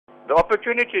The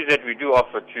opportunities that we do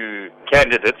offer to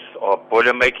candidates are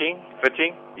boiler making,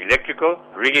 fitting, electrical,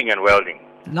 rigging and welding.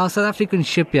 Now, South African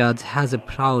Shipyards has a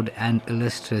proud and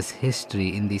illustrious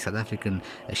history in the South African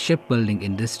shipbuilding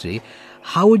industry.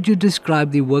 How would you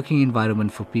describe the working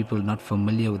environment for people not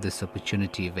familiar with this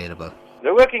opportunity available?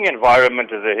 The working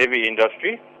environment is a heavy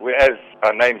industry. As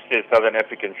our name says, Southern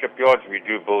African Shipyards, we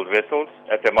do build vessels.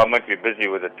 At the moment, we're busy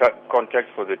with the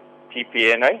contracts for the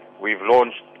TPNA. We've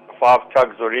launched 5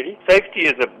 tugs already. Safety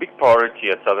is a big priority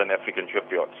at Southern African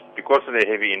Shipyards. Because of the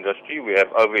heavy industry, we have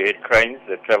overhead cranes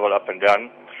that travel up and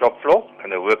down the shop floor,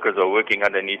 and the workers are working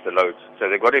underneath the loads. So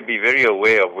they've got to be very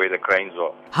aware of where the cranes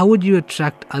are. How would you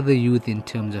attract other youth in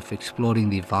terms of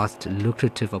exploring the vast,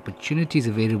 lucrative opportunities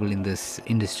available in this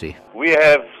industry? We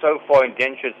have so far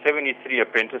indentured 73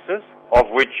 apprentices, of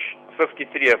which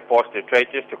 53 have passed their trade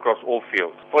test across all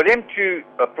fields. For them to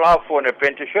apply for an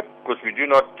apprenticeship, because we do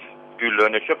not do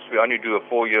learnerships, we only do a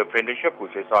 4-year apprenticeship,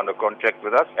 which they signed a contract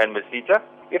with us and Masita.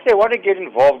 If they want to get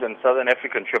involved in Southern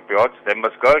African Shipyards, they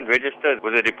must go and register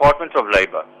with the Department of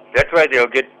Labour. That way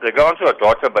they go onto a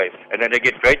database and then they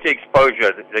get greater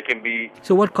exposure. They can be...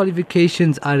 So what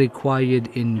qualifications are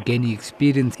required in gaining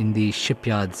experience in the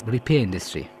shipyards repair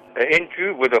industry? An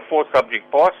N2 with a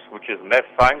 4-subject pass, which is math,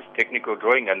 science, technical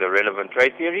drawing and the relevant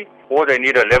trade theory, or they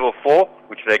need a level 4,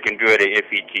 which they can do at a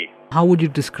FET. How would you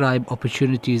describe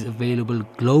opportunities available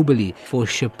globally for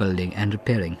shipbuilding and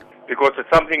repairing? Because it's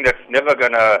something that's never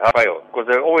going to fail, because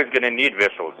they're always going to need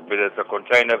vessels, whether it's a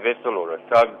container vessel or a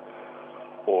tug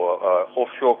or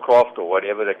offshore craft or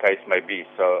whatever the case may be.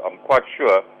 So I'm quite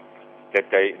sure that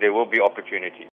there will be opportunities.